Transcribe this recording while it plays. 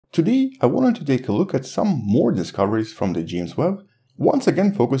Today, I wanted to take a look at some more discoveries from the James Webb, once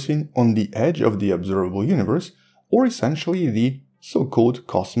again focusing on the edge of the observable universe, or essentially the so-called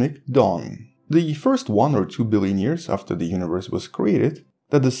cosmic dawn. The first 1 or 2 billion years after the universe was created,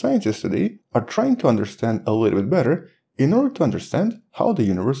 that the scientists today are trying to understand a little bit better in order to understand how the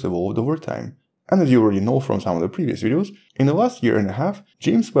universe evolved over time. And as you already know from some of the previous videos, in the last year and a half,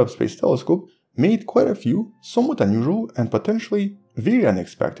 James Webb Space Telescope made quite a few somewhat unusual and potentially very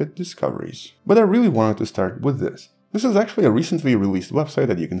unexpected discoveries. But I really wanted to start with this. This is actually a recently released website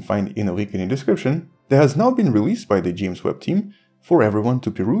that you can find in a link in the description that has now been released by the James Webb team for everyone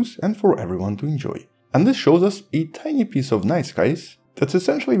to peruse and for everyone to enjoy. And this shows us a tiny piece of night skies that's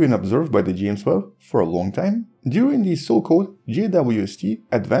essentially been observed by the James Webb for a long time during the so-called JWST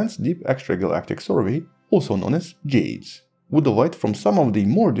Advanced Deep Extragalactic Survey, also known as JADES, with the light from some of the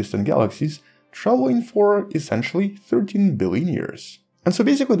more distant galaxies traveling for essentially 13 billion years. And so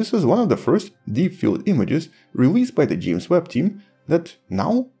basically this is one of the first deep field images released by the James Webb team that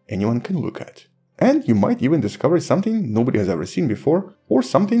now anyone can look at. And you might even discover something nobody has ever seen before, or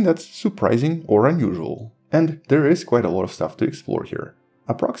something that's surprising or unusual. And there is quite a lot of stuff to explore here.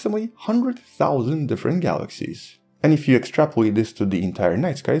 Approximately 100,000 different galaxies. And if you extrapolate this to the entire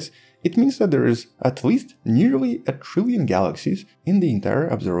night skies, it means that there is at least nearly 1 trillion galaxies in the entire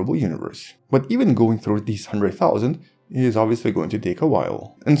observable universe. But even going through these 100,000 is obviously going to take a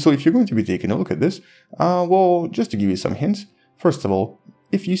while. And so if you're going to be taking a look at this, well, just to give you some hints, first of all,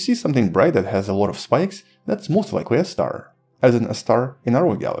 if you see something bright that has a lot of spikes, that's most likely a star, as in a star in our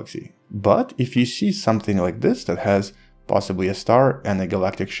own galaxy. But if you see something like this that has possibly a star and a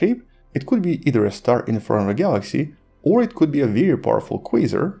galactic shape, it could be either a star in front of a galaxy, or it could be a very powerful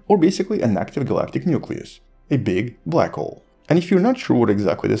quasar, or basically an active galactic nucleus, a big black hole. And if you're not sure what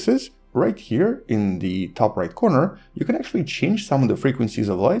exactly this is, right here in the top right corner, you can actually change some of the frequencies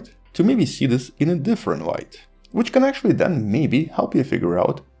of light to maybe see this in a different light, which can actually then maybe help you figure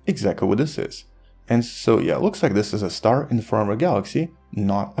out exactly what this is. And so yeah, it looks like this is a star in front of a galaxy,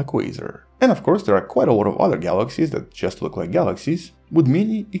 not a quasar. And of course there are quite a lot of other galaxies that just look like galaxies, with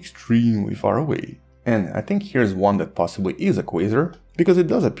many extremely far away. And I think here's one that possibly is a quasar, because it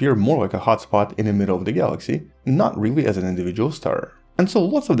does appear more like a hotspot in the middle of the galaxy, not really as an individual star. And so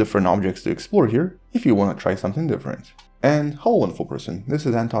lots of different objects to explore here if you want to try something different. And hello wonderful person, this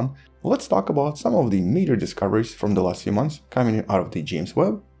is Anton. Let's talk about some of the major discoveries from the last few months coming out of the James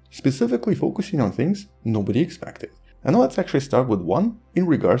Webb, specifically focusing on things nobody expected. And let's actually start with one in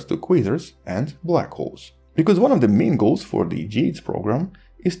regards to quasars and black holes. Because one of the main goals for the JADES program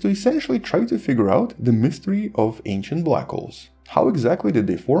is to essentially try to figure out the mystery of ancient black holes. How exactly did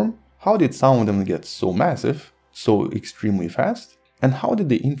they form? How did some of them get so massive, so extremely fast? And how did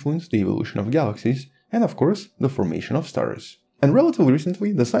they influence the evolution of galaxies? And of course, the formation of stars. And relatively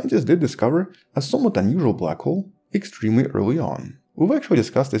recently, the scientists did discover a somewhat unusual black hole extremely early on. We've actually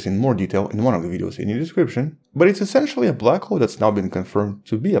discussed this in more detail in one of the videos in the description, but it's essentially a black hole that's now been confirmed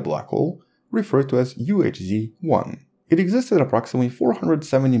to be a black hole, referred to as UHZ-1. It existed approximately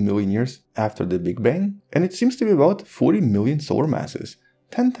 470 million years after the Big Bang, and it seems to be about 40 million solar masses,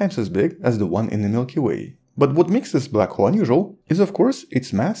 10 times as big as the one in the Milky Way. But what makes this black hole unusual is of course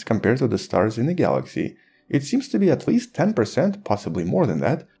its mass compared to the stars in the galaxy. It seems to be at least 10%, possibly more than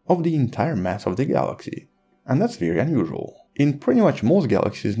that, of the entire mass of the galaxy. And that's very unusual. In pretty much most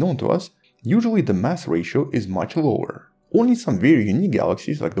galaxies known to us, usually the mass ratio is much lower. Only some very unique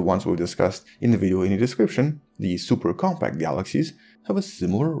galaxies, like the ones we've discussed in the video in the description, the super compact galaxies, have a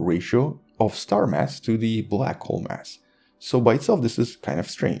similar ratio of star mass to the black hole mass. So by itself this is kind of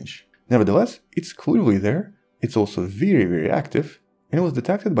strange. Nevertheless, it's clearly there, it's also very active, and it was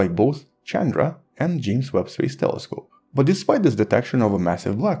detected by both Chandra and James Webb Space Telescope. But despite this detection of a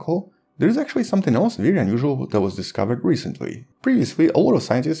massive black hole, there is actually something else very unusual that was discovered recently. Previously, a lot of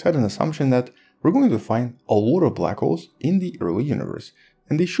scientists had an assumption that we're going to find a lot of black holes in the early universe,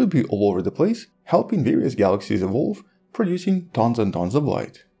 and they should be all over the place, helping various galaxies evolve, producing tons and tons of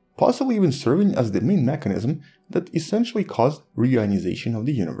light, possibly even serving as the main mechanism that essentially caused reionization of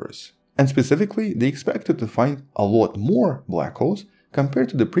the universe. And specifically, they expected to find a lot more black holes compared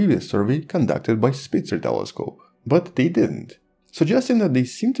to the previous survey conducted by Spitzer telescope, but they didn't, suggesting that they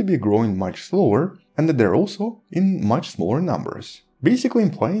seem to be growing much slower and that they're also in much smaller numbers. Basically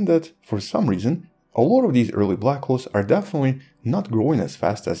implying that, for some reason, a lot of these early black holes are definitely not growing as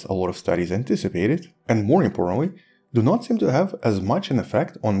fast as a lot of studies anticipated, and more importantly, do not seem to have as much an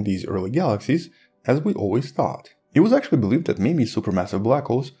effect on these early galaxies as we always thought. It was actually believed that maybe supermassive black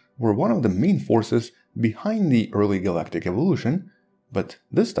holes were one of the main forces behind the early galactic evolution, but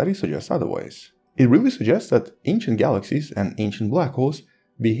this study suggests otherwise. It really suggests that ancient galaxies and ancient black holes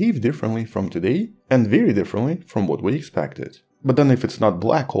behave differently from today and very differently from what we expected. But then if it's not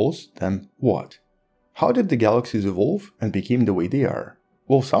black holes, then what? How did the galaxies evolve and became the way they are?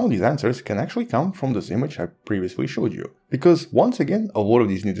 Well, some of these answers can actually come from this image I previously showed you, because once again, a lot of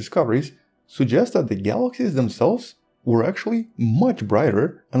these new discoveries suggest that the galaxies themselves were actually much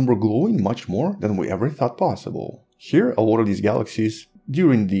brighter and were glowing much more than we ever thought possible. Here, a lot of these galaxies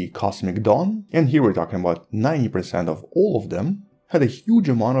during the cosmic dawn, and here we're talking about 90% of all of them, had a huge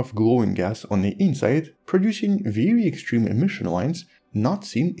amount of glowing gas on the inside, producing very extreme emission lines not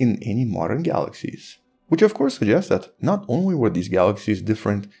seen in any modern galaxies. Which of course suggests that not only were these galaxies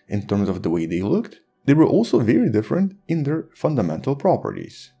different in terms of the way they looked, they were also very different in their fundamental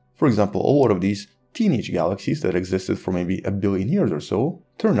properties. For example, a lot of these teenage galaxies that existed for maybe a billion years or so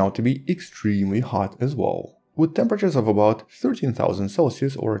turn out to be extremely hot as well, with temperatures of about 13,000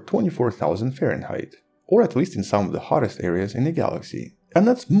 Celsius or 24,000 Fahrenheit, or at least in some of the hottest areas in the galaxy. And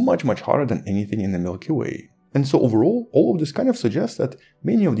that's much hotter than anything in the Milky Way. And so overall, all of this kind of suggests that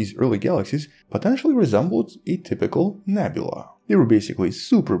many of these early galaxies potentially resembled a typical nebula. They were basically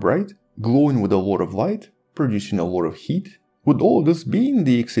super bright, glowing with a lot of light, producing a lot of heat, with all of this being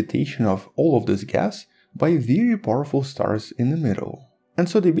the excitation of all of this gas by very powerful stars in the middle. And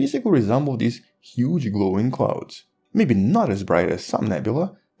so they basically resemble these huge glowing clouds. Maybe not as bright as some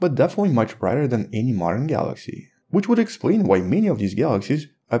nebula, but definitely much brighter than any modern galaxy. Which would explain why many of these galaxies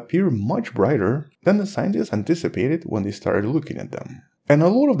appear much brighter than the scientists anticipated when they started looking at them. And a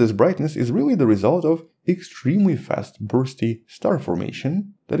lot of this brightness is really the result of extremely fast bursty star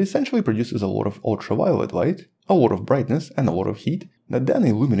formation that essentially produces a lot of ultraviolet light, a lot of brightness and a lot of heat that then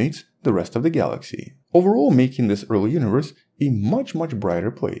illuminates the rest of the galaxy, overall making this early universe a much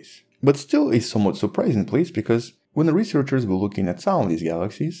brighter place. But still a somewhat surprising place, because when the researchers were looking at some of these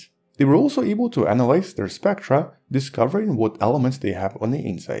galaxies, they were also able to analyze their spectra, discovering what elements they have on the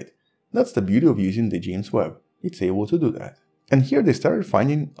inside. That's the beauty of using the James Webb, it's able to do that. And here they started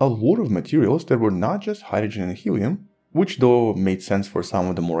finding a lot of materials that were not just hydrogen and helium, which though made sense for some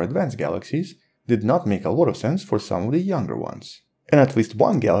of the more advanced galaxies, did not make a lot of sense for some of the younger ones. And at least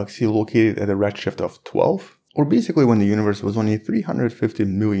one galaxy located at a redshift of 12, or basically when the universe was only 350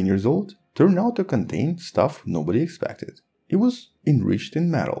 million years old, turned out to contain stuff nobody expected. It was enriched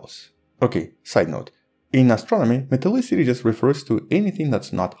in metals. Okay, side note. In astronomy, metallicity just refers to anything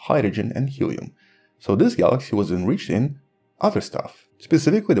that's not hydrogen and helium. So this galaxy was enriched in other stuff.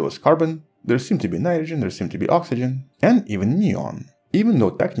 Specifically, there was carbon, there seemed to be nitrogen, there seemed to be oxygen, and even neon. Even though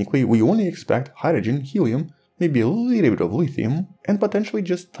technically we only expect hydrogen, helium, maybe a little bit of lithium, and potentially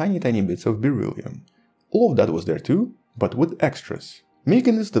just tiny bits of beryllium. All of that was there too, but with extras,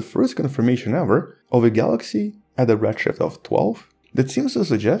 making this the first confirmation ever of a galaxy at a redshift of 12 that seems to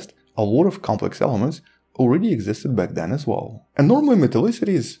suggest a lot of complex elements already existed back then as well. And normally metallicity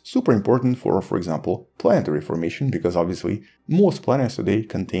is super important for example, planetary formation, because obviously most planets today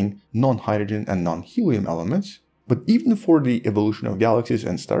contain non-hydrogen and non-helium elements, but even for the evolution of galaxies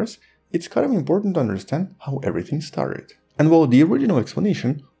and stars, it's kind of important to understand how everything started. And while the original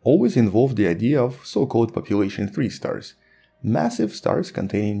explanation always involved the idea of so-called population 3 stars, massive stars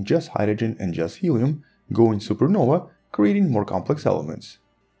containing just hydrogen and just helium going supernova, creating more complex elements.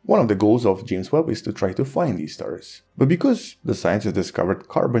 One of the goals of James Webb is to try to find these stars. But because the scientists discovered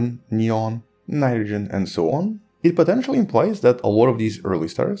carbon, neon, nitrogen, and so on, it potentially implies that a lot of these early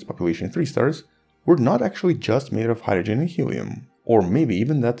stars, population 3 stars, were not actually just made of hydrogen and helium. Or maybe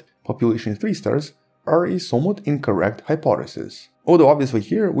even that population 3 stars are a somewhat incorrect hypothesis. Although obviously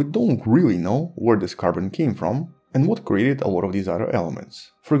here we don't really know where this carbon came from and what created a lot of these other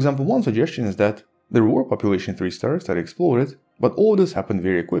elements. For example, one suggestion is that there were population 3 stars that exploded, but all of this happened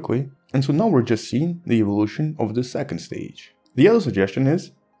very quickly, and so now we're just seeing the evolution of the second stage. The other suggestion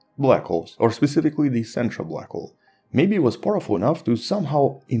is black holes, or specifically the central black hole. Maybe it was powerful enough to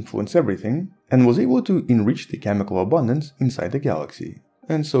somehow influence everything, and was able to enrich the chemical abundance inside the galaxy.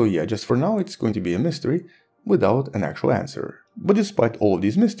 And so yeah, just for now it's going to be a mystery, without an actual answer. But despite all of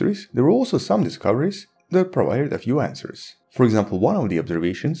these mysteries, there were also some discoveries that provided a few answers. For example, one of the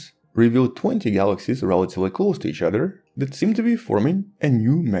observations revealed 20 galaxies relatively close to each other that seem to be forming a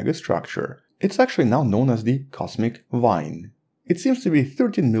new megastructure. It's actually now known as the cosmic vine. It seems to be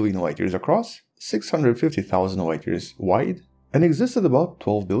 13 million light-years across, 650,000 light-years wide, and existed about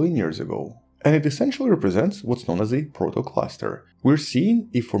 12 billion years ago. And it essentially represents what's known as a protocluster. We're seeing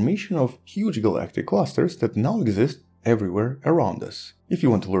a formation of huge galactic clusters that now exist everywhere around us. If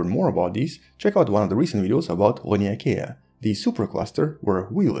you want to learn more about these, check out one of the recent videos about Laniakea, the supercluster where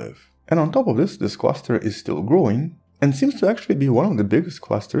we live. And on top of this cluster is still growing, and seems to actually be one of the biggest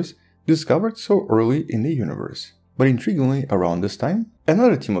clusters discovered so early in the universe. But intriguingly, around this time,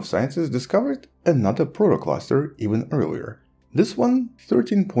 another team of scientists discovered another protocluster even earlier. This one,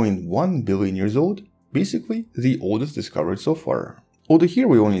 13.1 billion years old, basically the oldest discovered so far. Although here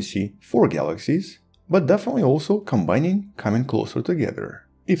we only see 4 galaxies, but definitely also coming closer together.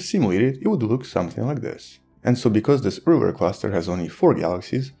 If simulated, it would look something like this. And so because this earlier cluster has only 4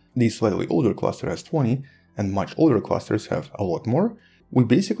 galaxies, the slightly older cluster has 20, and much older clusters have a lot more, we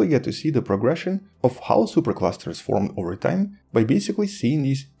basically get to see the progression of how superclusters formed over time by basically seeing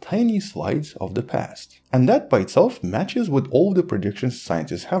these tiny slides of the past. And that by itself matches with all the predictions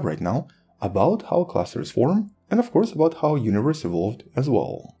scientists have right now about how clusters form, and of course about how universe evolved as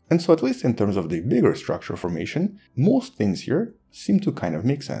well. And so at least in terms of the bigger structure formation, most things here seem to kind of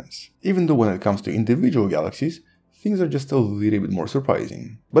make sense. Even though when it comes to individual galaxies, things are just a little bit more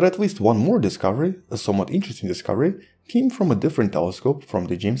surprising. But at least one more discovery, a somewhat interesting discovery, came from a different telescope from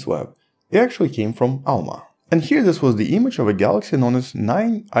the James Webb. It actually came from ALMA. And here this was the image of a galaxy known as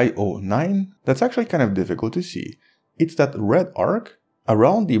 9IO9 that's actually kind of difficult to see. It's that red arc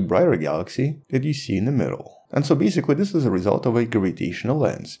around the brighter galaxy that you see in the middle. And so basically this is a result of a gravitational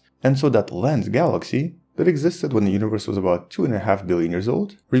lens. And so that lens galaxy that existed when the universe was about 2.5 billion years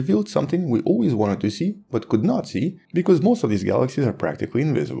old revealed something we always wanted to see but could not see because most of these galaxies are practically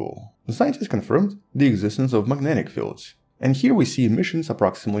invisible. The scientists confirmed the existence of magnetic fields. And here we see emissions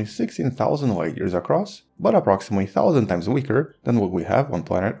approximately 16,000 light years across, but approximately 1,000 times weaker than what we have on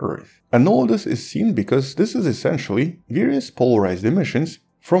planet Earth. And all of this is seen because this is essentially various polarized emissions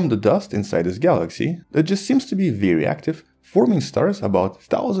from the dust inside this galaxy that just seems to be very active, forming stars about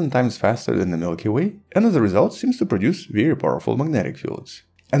 1,000 times faster than the Milky Way, and as a result seems to produce very powerful magnetic fields.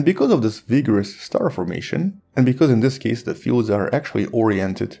 And because of this vigorous star formation, and because in this case the fields are actually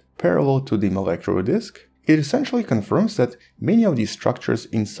oriented parallel to the molecular disk, it essentially confirms that many of these structures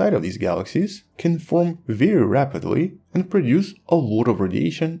inside of these galaxies can form very rapidly and produce a lot of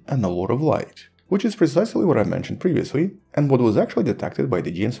radiation and a lot of light, which is precisely what I mentioned previously and what was actually detected by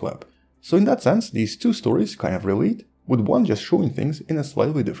the James Webb. So in that sense, these two stories kind of relate, with one just showing things in a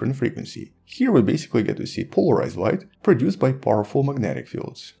slightly different frequency. Here we basically get to see polarized light produced by powerful magnetic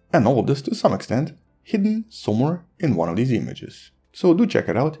fields. And all of this to some extent hidden somewhere in one of these images. So do check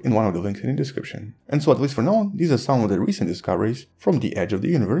it out in one of the links in the description. And so at least for now, these are some of the recent discoveries from the edge of the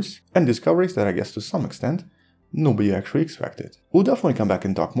universe, and discoveries that I guess to some extent nobody actually expected. We'll definitely come back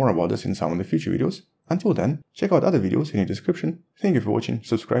and talk more about this in some of the future videos. Until then, check out other videos in the description. Thank you for watching,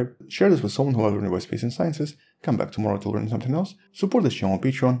 subscribe, share this with someone who has learned about space and sciences, come back tomorrow to learn something else, support this channel on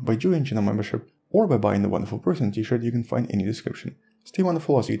Patreon by joining channel membership or by buying the Wonderful Person t-shirt you can find in the description. Stay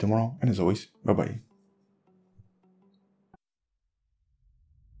wonderful, I'll see you tomorrow, and as always, bye bye.